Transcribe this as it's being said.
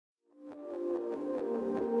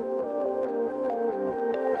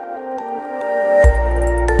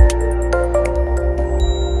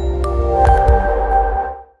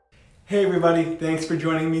everybody, thanks for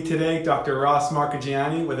joining me today. Dr. Ross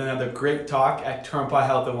Marcagiani with another great talk at Turnpaugh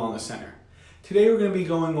Health and Wellness Center. Today we're going to be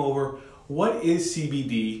going over what is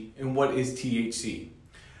CBD and what is THC.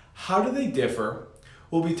 How do they differ?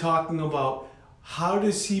 We'll be talking about how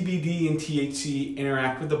does CBD and THC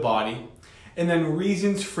interact with the body, and then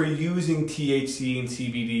reasons for using THC and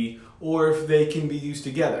CBD, or if they can be used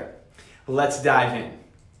together. Let's dive in.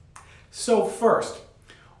 So first,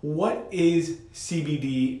 what is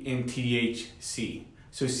CBD and THC?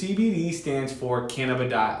 So CBD stands for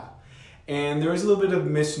cannabidiol, and there is a little bit of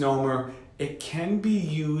misnomer. It can be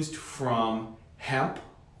used from hemp,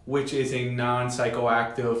 which is a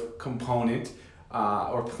non-psychoactive component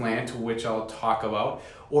or plant, which I'll talk about,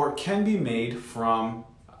 or it can be made from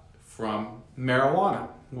marijuana,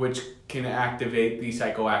 which can activate the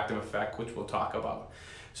psychoactive effect, which we'll talk about.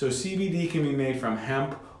 So CBD can be made from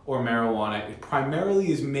hemp or marijuana. It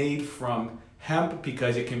primarily is made from hemp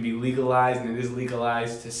because it can be legalized, and it is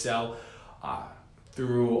legalized to sell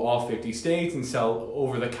through all 50 states and sell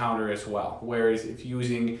over the counter as well. Whereas if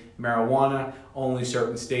using marijuana, only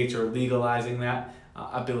certain states are legalizing that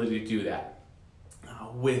ability to do that.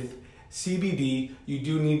 With CBD, you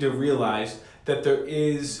do need to realize that there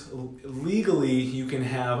is legally, you can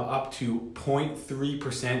have up to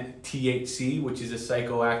 0.3% THC, which is a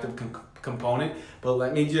psychoactive component. But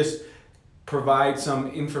let me just provide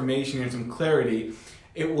some information and some clarity.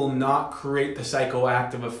 It will not create the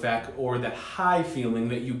psychoactive effect or the high feeling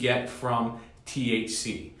that you get from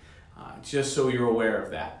THC, just so you're aware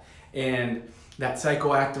of that. And that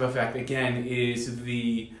psychoactive effect, again, is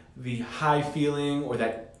the high feeling or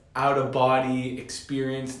that out-of-body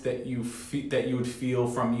experience that you would feel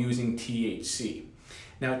from using THC.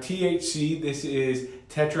 Now THC, this is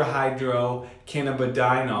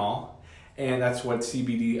tetrahydrocannabinol, and that's what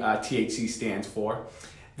THC stands for.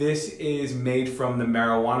 This is made from the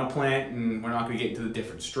marijuana plant, and we're not going to get into the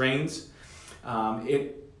different strains.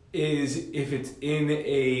 It is, if it's in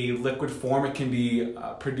a liquid form, it can be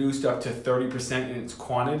produced up to 30% in its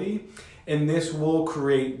quantity. And this will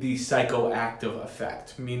create the psychoactive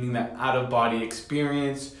effect, meaning that out-of-body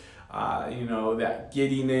experience, that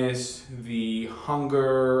giddiness, the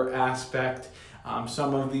hunger aspect,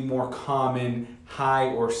 some of the more common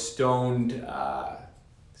high or stoned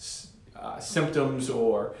symptoms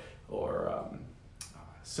or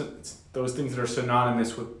those things that are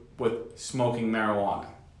synonymous with smoking marijuana.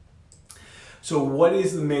 So what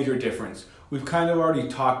is the major difference? We've kind of already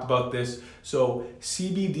talked about this. So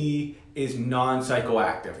CBD is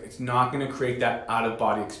non-psychoactive. It's not going to create that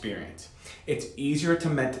out-of-body experience. It's easier to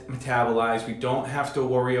metabolize. We don't have to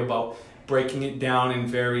worry about breaking it down in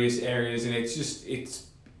various areas, and it's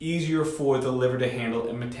easier for the liver to handle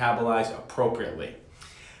and metabolize appropriately.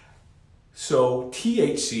 So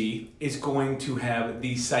THC is going to have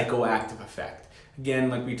the psychoactive effect. Again,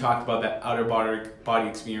 like we talked about, that outer body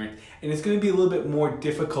experience, and it's going to be a little bit more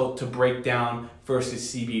difficult to break down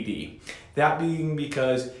versus CBD. That being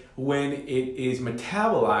because when it is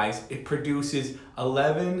metabolized, it produces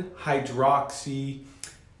 11-hydroxy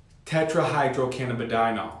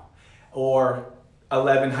tetrahydrocannabinol, or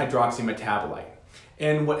 11-hydroxy metabolite.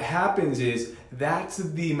 And what happens is that's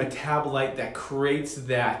the metabolite that creates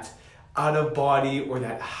that out of body or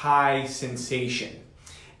that high sensation.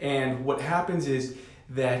 And what happens is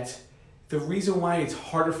that the reason why it's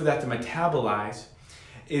harder for that to metabolize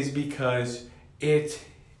is because it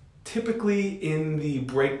typically, in the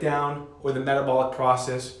breakdown or the metabolic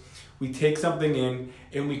process, we take something in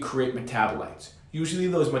and we create metabolites. Usually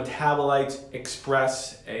those metabolites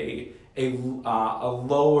express a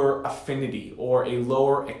lower affinity or a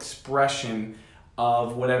lower expression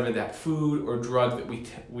of whatever that food or drug that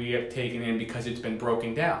we have taken in, because it's been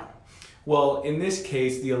broken down. Well, in this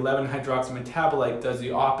case, the 11-hydroxy metabolite does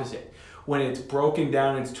the opposite. When it's broken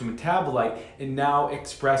down into metabolite, it now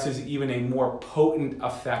expresses even a more potent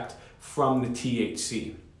effect from the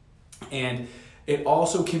THC. And it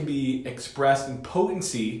also can be expressed in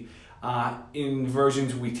potency in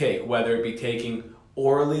versions we take, whether it be taking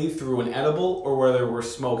orally through an edible or whether we're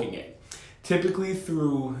smoking it. Typically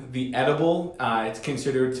through the edible, it's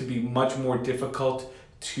considered to be much more difficult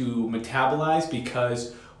to metabolize,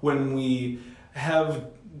 because when we have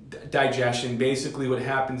digestion, basically what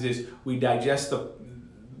happens is we digest the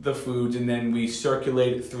foods and then we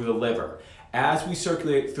circulate it through the liver. As we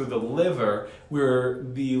circulate it through the liver,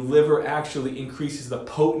 the liver actually increases the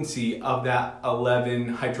potency of that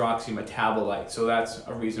 11-hydroxy metabolite. So that's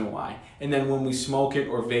a reason why. And then when we smoke it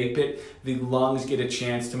or vape it, the lungs get a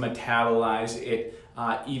chance to metabolize it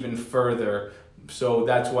even further. So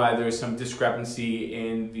that's why there's some discrepancy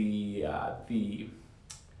in the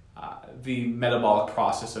the metabolic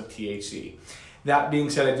process of THC. That being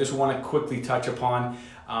said, I just want to quickly touch upon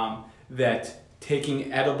that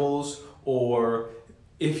taking edibles, or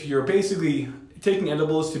if you're basically taking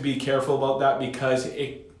edibles, to be careful about that, because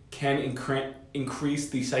it can increase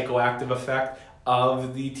the psychoactive effect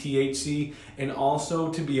of the THC, and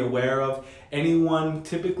also to be aware of anyone,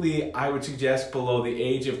 typically I would suggest below the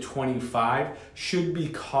age of 25, should be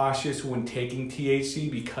cautious when taking THC,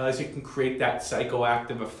 because it can create that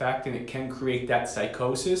psychoactive effect and it can create that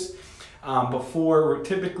psychosis. Before,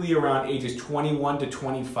 typically around ages 21 to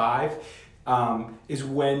 25 is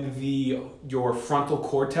when your frontal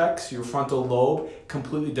cortex, your frontal lobe,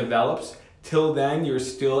 completely develops. Till then, you're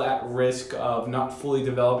still at risk of not fully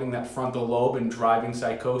developing that frontal lobe and driving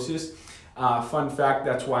psychosis. Fun fact,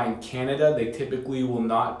 that's why in Canada, they typically will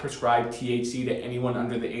not prescribe THC to anyone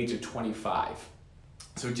under the age of 25.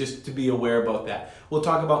 So just to be aware about that. We'll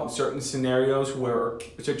talk about in certain scenarios or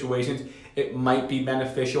situations, it might be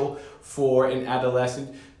beneficial for an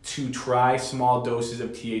adolescent to try small doses of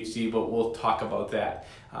THC, but we'll talk about that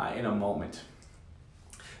in a moment.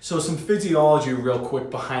 So some physiology real quick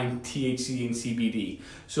behind THC and CBD.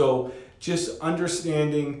 So just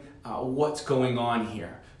understanding what's going on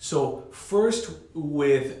here. So first,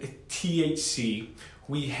 with THC,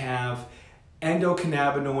 we have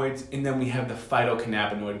endocannabinoids, and then we have the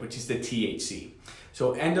phytocannabinoid, which is the THC. So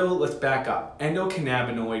let's back up.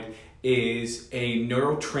 Endocannabinoid is a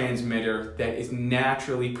neurotransmitter that is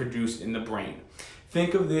naturally produced in the brain.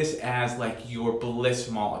 Think of this as like your bliss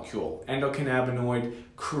molecule. Endocannabinoid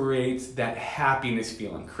creates that happiness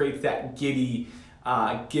feeling, creates that giddy,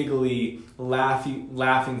 giggly,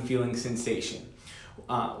 laughing feeling sensation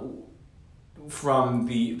from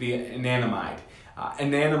the anandamide.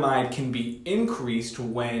 Anandamide can be increased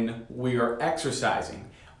when we are exercising.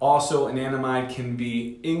 Also, anandamide can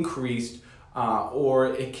be increased or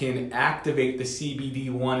it can activate the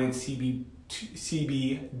CBD1 and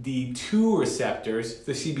CBD2 receptors,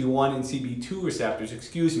 the CB1 and CB2 receptors,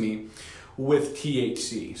 excuse me, with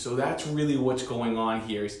THC. So that's really what's going on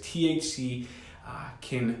here, is THC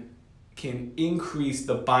can increase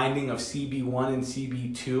the binding of CB1 and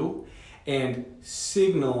CB2 and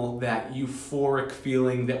signal that euphoric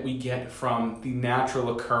feeling that we get from the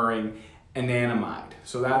natural occurring anandamide.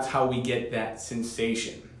 So that's how we get that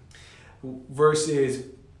sensation. Versus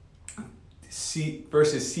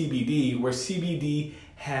CBD, where CBD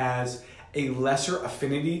has a lesser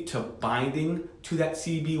affinity to binding to that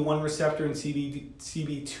CB1 receptor and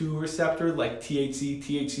CB2 receptor like THC.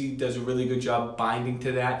 THC does a really good job binding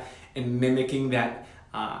to that and mimicking that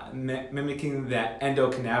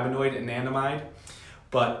endocannabinoid, anandamide,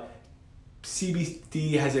 but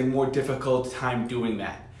CBD has a more difficult time doing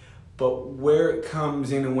that. But where it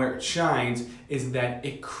comes in and where it shines is that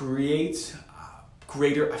it creates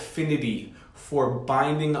greater affinity for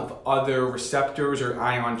binding of other receptors or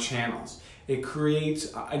ion channels. It creates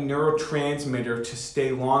a neurotransmitter to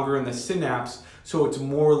stay longer in the synapse, so it's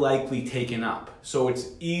more likely taken up. So it's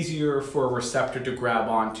easier for a receptor to grab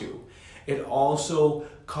onto. It also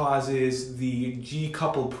causes the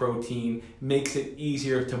G-coupled protein, makes it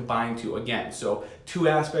easier to bind to again. So two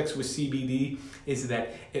aspects with CBD is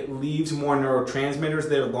that it leaves more neurotransmitters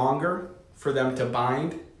there longer for them to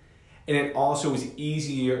bind, and it also is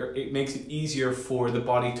easier, it makes it easier for the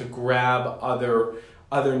body to grab other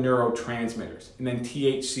neurotransmitters. And then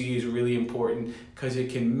THC is really important because it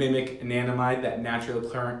can mimic anandamide, that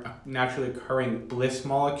naturally occurring bliss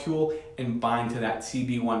molecule, and bind to that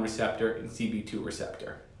CB1 receptor and CB2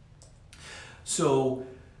 receptor. So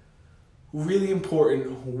really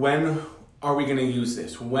important, when are we going to use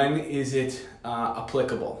this? When is it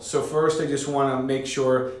applicable? So first, I just want to make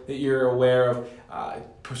sure that you're aware of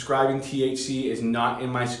prescribing THC is not in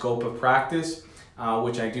my scope of practice,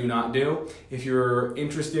 which I do not do. If you're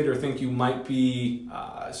interested or think you might be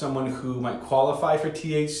someone who might qualify for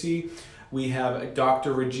THC, we have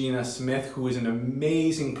Dr. Regina Smith, who is an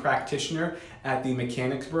amazing practitioner at the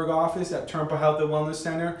Mechanicsburg office at Turnpaugh Health and Wellness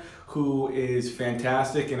Center, who is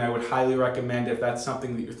fantastic, and I would highly recommend, if that's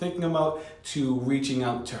something that you're thinking about, to reaching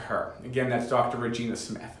out to her. Again, that's Dr. Regina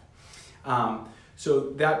Smith.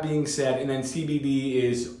 So that being said, and then CBD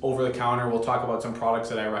is over the counter. We'll talk about some products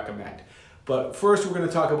that I recommend. But first, we're going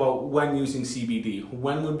to talk about when using CBD.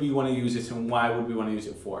 When would we want to use this and why would we want to use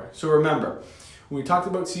it for? So remember, when we talked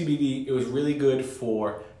about CBD, it was really good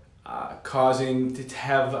for causing to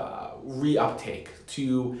have reuptake,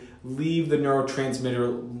 to leave the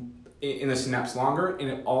neurotransmitter in the synapse longer. And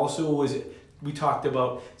it also was, we talked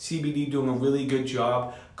about CBD doing a really good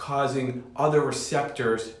job causing other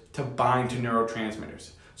receptors to bind to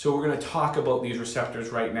neurotransmitters. So we're going to talk about these receptors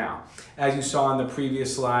right now. As you saw in the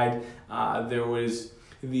previous slide, there was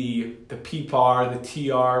the PPAR, the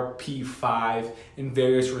TRP5, and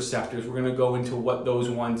various receptors. We're going to go into what those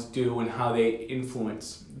ones do and how they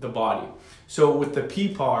influence the body. So with the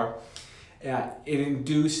PPAR, it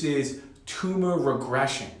induces tumor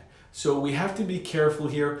regression. So we have to be careful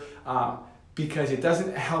here because it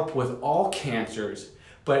doesn't help with all cancers,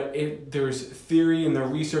 but there's theory and the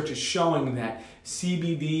research is showing that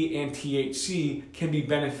CBD and THC can be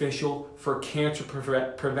beneficial for cancer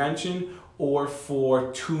prevention or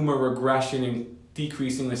for tumor regression and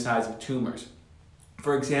decreasing the size of tumors.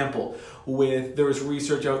 For example, there was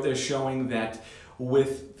research out there showing that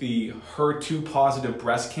with the HER2 positive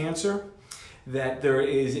breast cancer, that there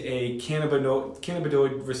is a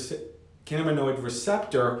cannabinoid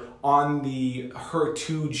receptor on the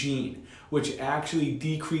HER2 gene, which actually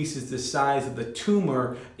decreases the size of the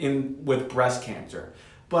tumor with breast cancer.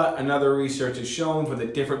 But another research has shown for the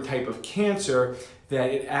different type of cancer that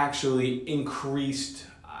it actually increased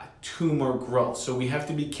tumor growth. So we have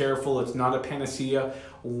to be careful. It's not a panacea,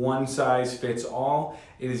 one size fits all.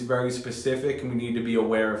 It is very specific and we need to be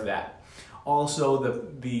aware of that. Also,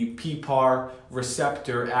 the PPAR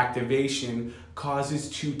receptor activation causes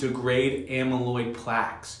to degrade amyloid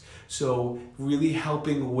plaques. So really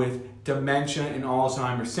helping with dementia and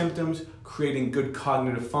Alzheimer's symptoms, creating good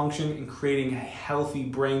cognitive function, and creating a healthy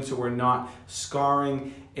brain so we're not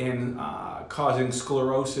scarring and causing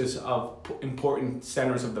sclerosis of important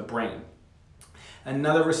centers of the brain.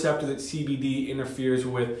 Another receptor that CBD interferes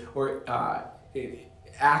with or it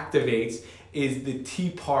activates is the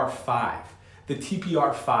TPR5,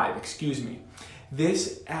 excuse me.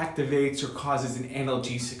 This activates or causes an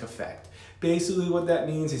analgesic effect. Basically what that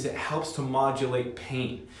means is it helps to modulate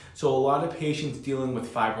pain. So a lot of patients dealing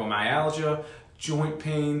with fibromyalgia, joint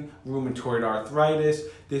pain, rheumatoid arthritis,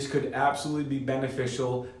 this could absolutely be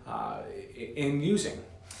beneficial in using.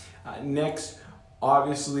 Next,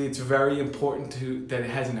 obviously it's very important that it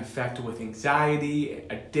has an effect with anxiety,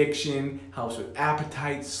 addiction, helps with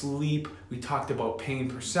appetite, sleep. We talked about pain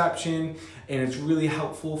perception, and it's really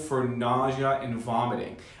helpful for nausea and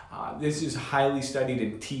vomiting. This is highly studied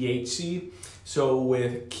in THC. So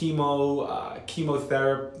with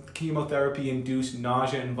chemotherapy-induced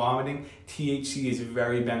nausea and vomiting, THC is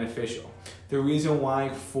very beneficial. The reason why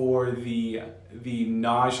for the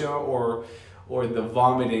nausea or the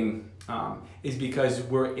vomiting is because it's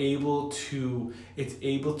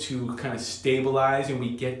able to kind of stabilize, and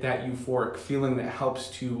we get that euphoric feeling that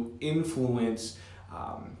helps to influence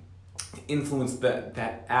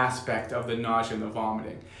that aspect of the nausea and the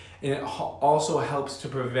vomiting. And it also helps to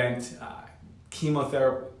prevent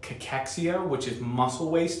cachexia, which is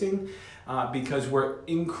muscle wasting, because we're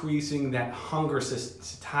increasing that hunger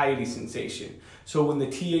satiety sensation. So when the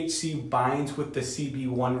THC binds with the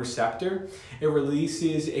CB1 receptor, it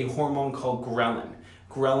releases a hormone called ghrelin.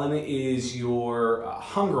 Ghrelin is your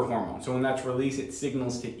hunger hormone. So when that's released, it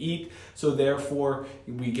signals to eat. So therefore,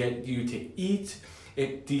 we get you to eat.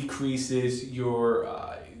 It decreases your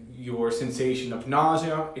sensation of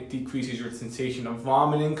nausea. It decreases your sensation of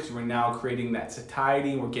vomiting because we're now creating that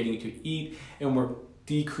satiety. We're getting you to eat, and we're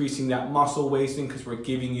decreasing that muscle wasting because we're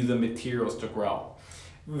giving you the materials to grow.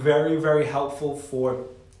 Very, very helpful for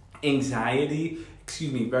anxiety.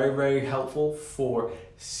 Very, very helpful for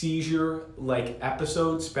seizure-like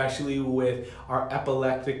episodes, especially with our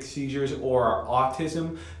epileptic seizures or our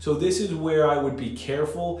autism. So this is where I would be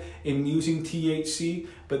careful in using THC,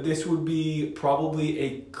 but this would be probably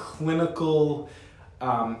a clinical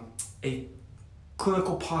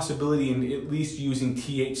possibility in at least using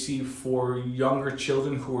THC for younger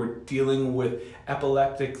children who are dealing with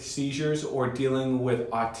epileptic seizures or dealing with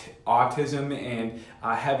autism and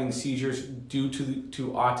having seizures due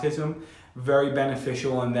to autism. Very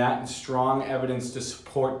beneficial in that, and strong evidence to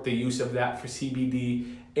support the use of that for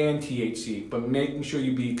CBD and THC. But making sure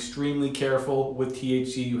you be extremely careful with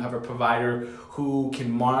THC. You have a provider who can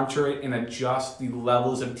monitor it and adjust the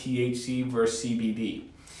levels of THC versus CBD.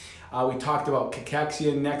 We talked about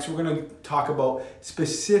cachexia. Next, we're going to talk about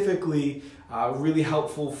specifically really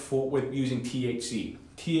helpful with using THC.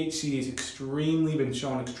 THC has been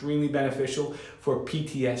shown extremely beneficial for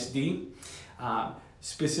PTSD.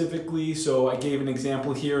 Specifically, so I gave an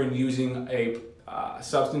example here in using a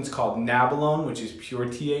substance called Nabilone, which is pure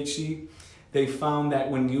THC. They found that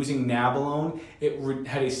when using Nabilone, it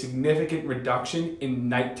had a significant reduction in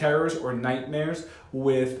night terrors or nightmares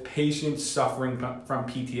with patients suffering from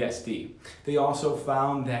PTSD. They also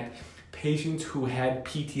found that patients who had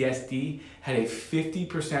PTSD had a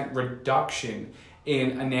 50% reduction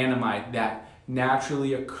in Anandamide, that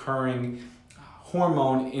naturally occurring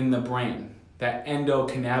hormone in the brain, that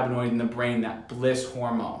endo-cannabinoid in the brain, that bliss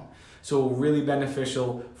hormone. So really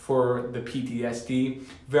beneficial for the PTSD,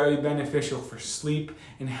 very beneficial for sleep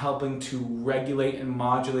and helping to regulate and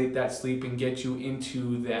modulate that sleep and get you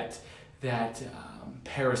into that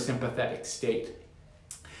parasympathetic state.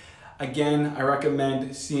 Again, I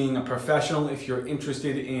recommend seeing a professional if you're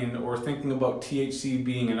interested in or thinking about THC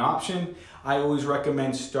being an option. I always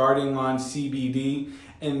recommend starting on CBD,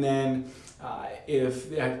 and then if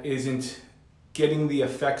that isn't getting the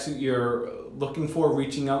effects that you're looking for,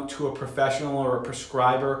 reaching out to a professional or a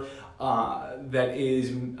prescriber that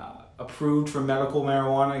is approved for medical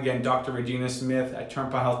marijuana. Again, Dr. Regina Smith at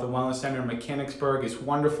Turnpaugh Health and Wellness Center in Mechanicsburg is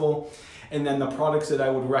wonderful. And then the products that I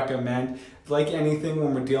would recommend, like anything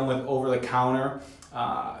when we're dealing with over-the-counter,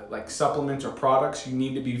 like supplements or products, you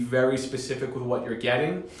need to be very specific with what you're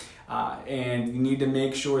getting. And you need to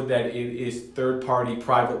make sure that it is third-party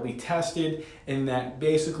privately tested and that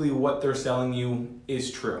basically what they're selling you is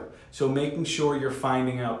true. So making sure you're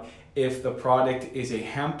finding out if the product is a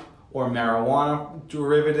hemp or marijuana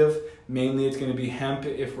derivative. Mainly it's going to be hemp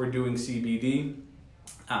if we're doing CBD.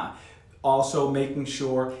 Also making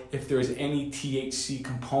sure if there's any THC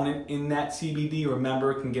component in that CBD.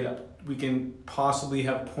 Remember, it can get up, we can possibly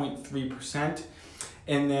have 0.3%.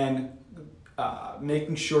 And then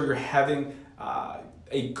making sure you're having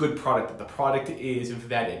a good product, that the product is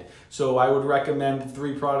vetted. So I would recommend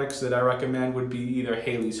 3 products that I recommend would be either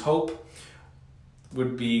Haley's Hope,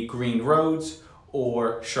 would be Green Roads,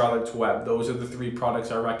 or Charlotte's Web. Those are the 3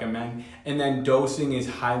 products I recommend. And then dosing is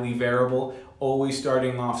highly variable, always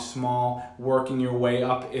starting off small, working your way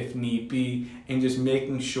up if need be, and just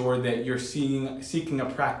making sure that you're seeking a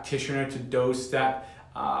practitioner to dose that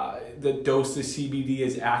dose the CBD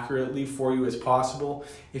as accurately for you as possible.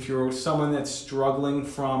 If you're someone that's struggling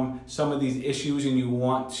from some of these issues and you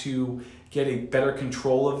want to get a better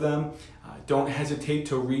control of them, don't hesitate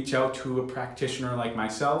to reach out to a practitioner like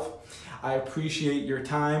myself. I appreciate your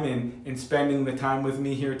time and spending the time with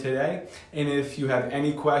me here today. And if you have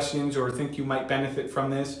any questions or think you might benefit from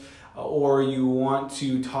this, or you want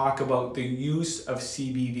to talk about the use of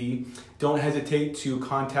CBD, don't hesitate to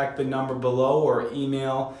contact the number below or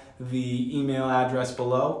email the email address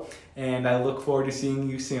below. And I look forward to seeing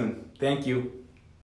you soon. Thank you.